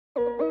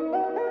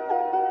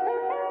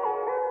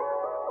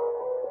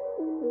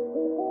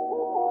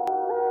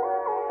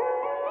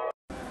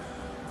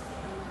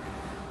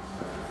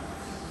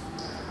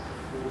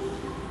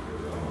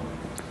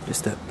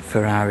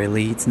Ferrari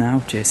leads now,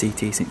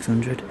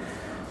 JCT600,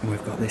 and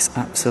we've got this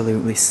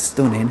absolutely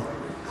stunning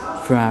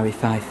Ferrari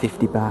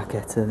 550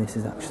 Barchetta. This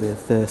is actually the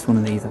first one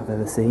of these I've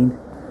ever seen.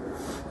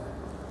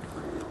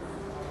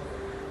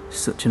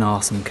 Such an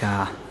awesome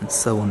car and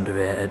so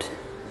underrated,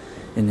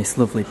 in this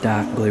lovely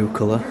dark blue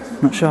colour.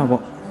 Not sure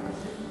what,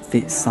 if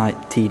it's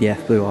like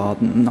TDF blue or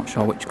I'm not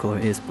sure which colour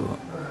it is, but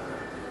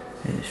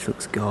it just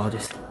looks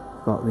gorgeous.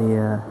 Got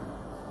the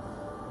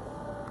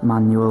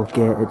manual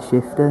gated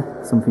shifter,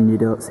 something you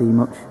don't see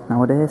much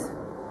nowadays.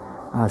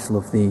 I just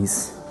love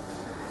these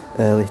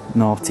early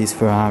noughties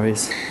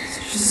Ferraris.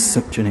 It's just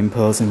such an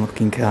imposing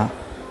looking car.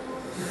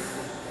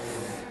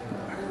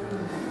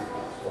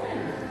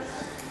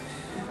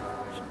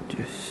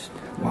 Just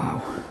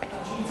wow.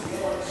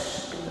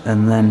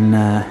 And then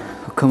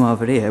we'll come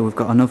over here, we've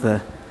got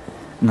another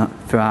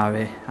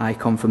Ferrari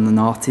icon from the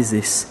noughties,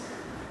 this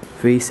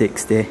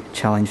 360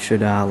 Challenge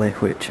Stradale,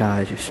 which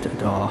I just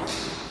adore.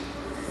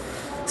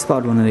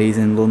 Spotted one of these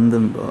in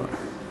London, but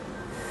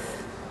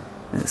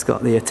it's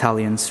got the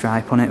Italian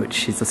stripe on it,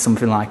 which is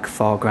something like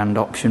 £4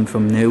 option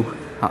from new.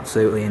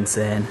 Absolutely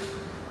insane.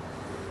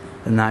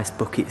 And nice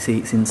bucket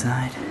seats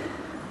inside.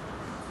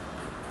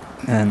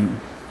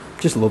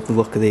 Just love the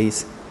look of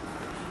these.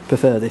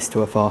 Prefer this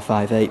to a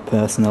 458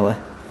 personally.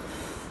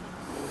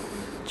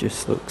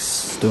 Just looks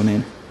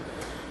stunning.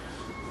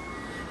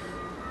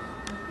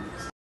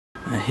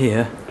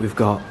 Here we've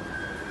got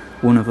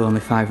one of only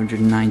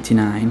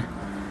 599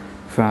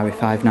 Ferrari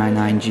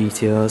 599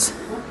 GTOs,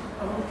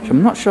 which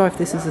I'm not sure if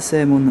this is the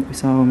same one that we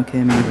saw when we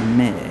came out in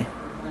May.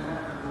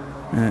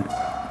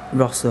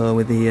 Rosso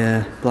with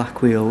the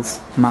black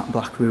wheels, matte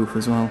black roof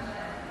as well.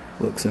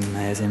 Looks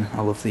amazing.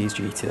 I love these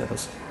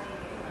GTOs.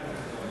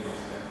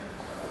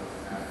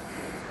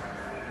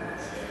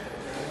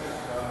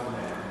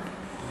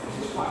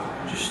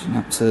 Just an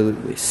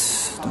absolutely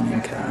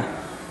stunning car.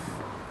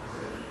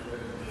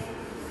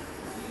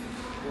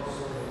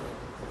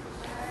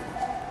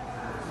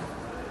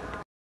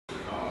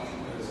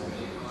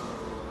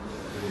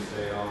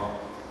 They are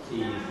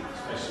key,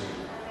 especially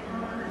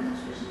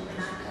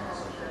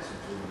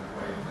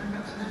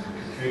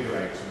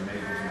configurators and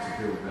enable them to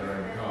build their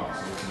own car,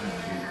 so they can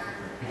actually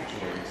picture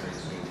orientate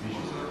sort of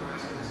visuals of the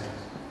process.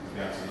 To be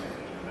able to look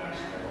at them and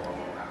actually go, oh,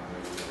 what happened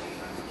with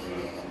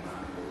it, on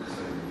that,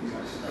 so it's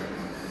actually very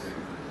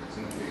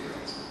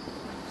configurators.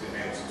 So it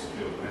enables them to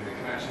build, and they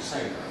can actually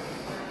say that.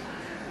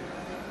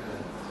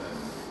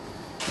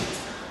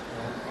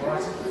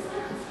 Alright.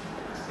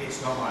 It's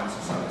not mine, it's a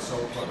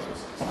sold product.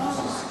 It's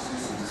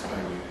a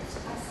display unit.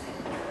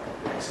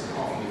 It's a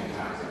half million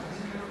pounds.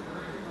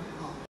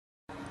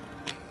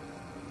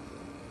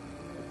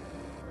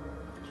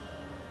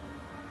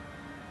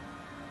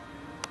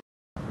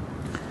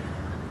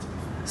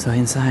 So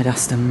inside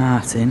Aston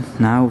Martin,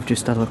 now we've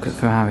just had a look at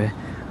Ferrari.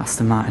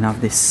 Aston Martin have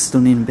this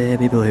stunning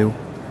baby blue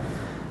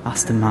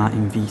Aston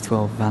Martin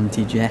V12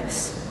 Vantage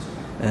S,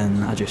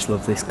 and I just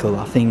love this colour.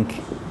 I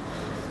think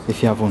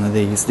if you have one of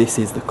these, this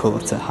is the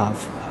colour to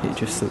have. It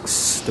just looks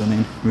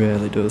stunning,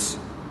 really does.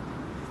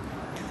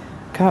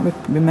 Can't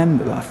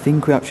remember, but I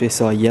think we actually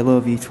saw a yellow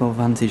V12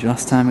 Vantage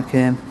last time I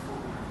came.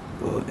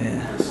 But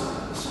yeah,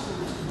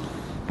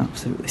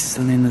 absolutely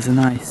stunning. There's a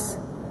nice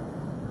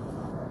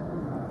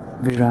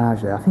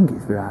Virage there, I think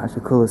it's Virage,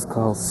 the colour's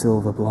called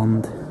Silver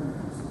Blonde.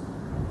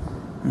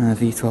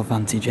 V12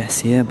 Vantage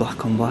S here,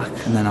 black on black,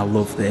 and then I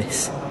love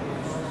this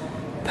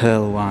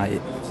pearl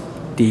white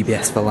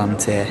DBS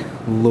Volante.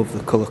 Love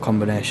the colour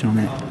combination on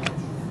it.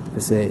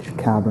 Visage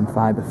carbon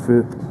fibre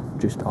through,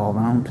 just all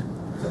round.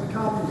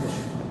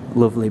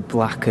 Lovely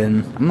black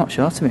and, I'm not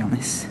sure to be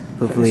honest,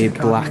 lovely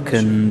black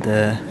and,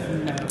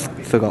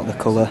 forgot the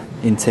colour,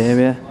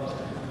 interior.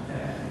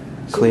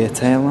 Clear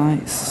tail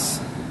lights.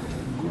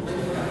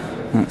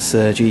 That's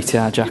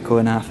GTR Jacko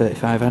and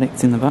R35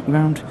 Addict in the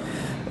background.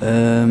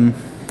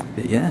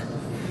 But yeah,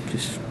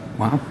 just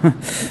wow.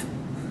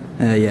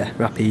 Yeah,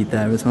 Rapide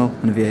there as well,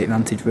 and a V8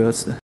 Vantage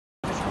Roadster.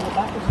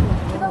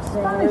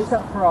 Is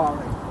that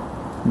Ferrari?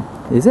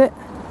 Is it? I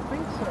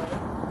think so.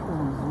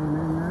 Zoom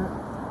in there.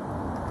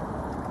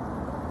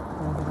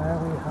 Over there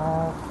we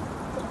have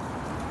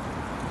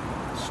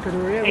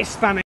Scuderia. It's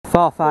Spanish.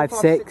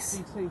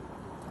 456.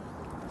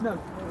 No.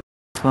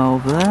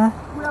 12 there.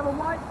 We have a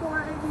white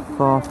 488.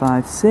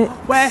 456.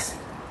 Where?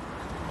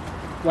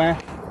 Where?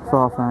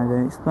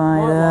 458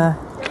 Spider.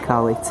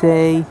 Cali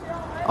T.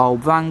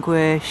 Old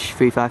Vanquish.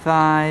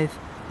 355.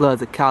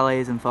 Loads of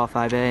Calis and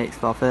 458s,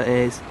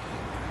 430s.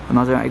 A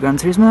Maserati Gran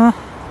Turismo.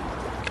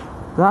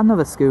 Is that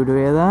another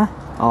Scuderia there?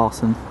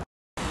 Awesome.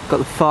 Got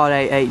the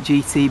 488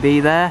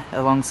 GTB there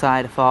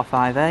alongside a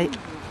 458.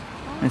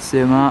 Let's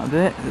zoom out a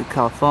bit. The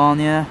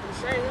California.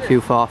 A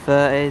few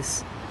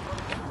 430s.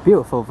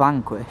 Beautiful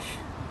Vanquish.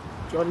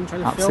 Jordan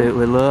trying to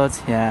absolutely film.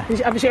 Loads, yeah. Have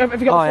you got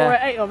the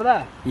 488 over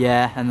there?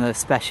 Yeah, and the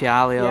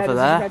Speciale over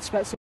there. Red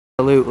Spec.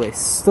 Absolutely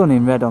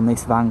stunning red on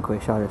this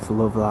Vanquish, I just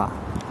love that.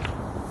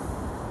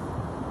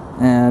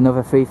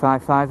 Another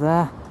 355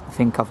 there. I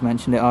think I've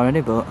mentioned it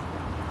already, but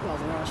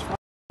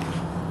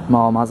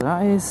more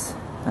Maseratis.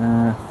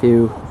 A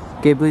few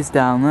Ghiblis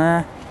down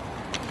there.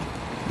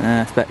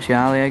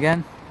 S.p.A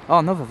again. Oh,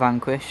 another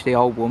Vanquish, the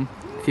old one.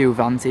 A few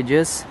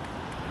Vantages.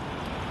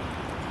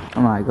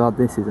 Oh my god,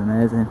 this is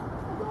amazing.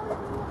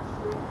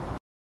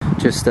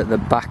 Just at the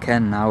back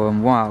end now,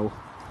 and wow,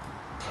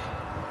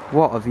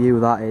 what a view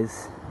that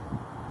is.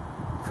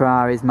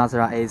 Ferraris,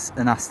 Maseratis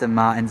and Aston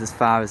Martins as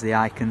far as the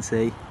eye can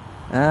see.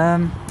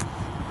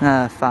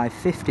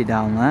 550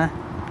 down there.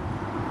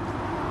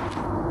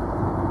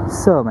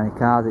 So many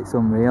cars, it's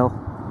unreal.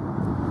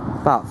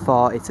 About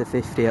 40 to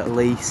 50 at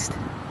least.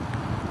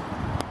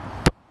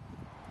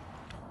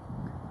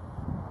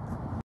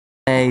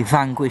 A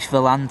Vanquish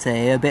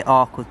Volante, a bit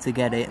awkward to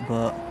get it,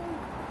 but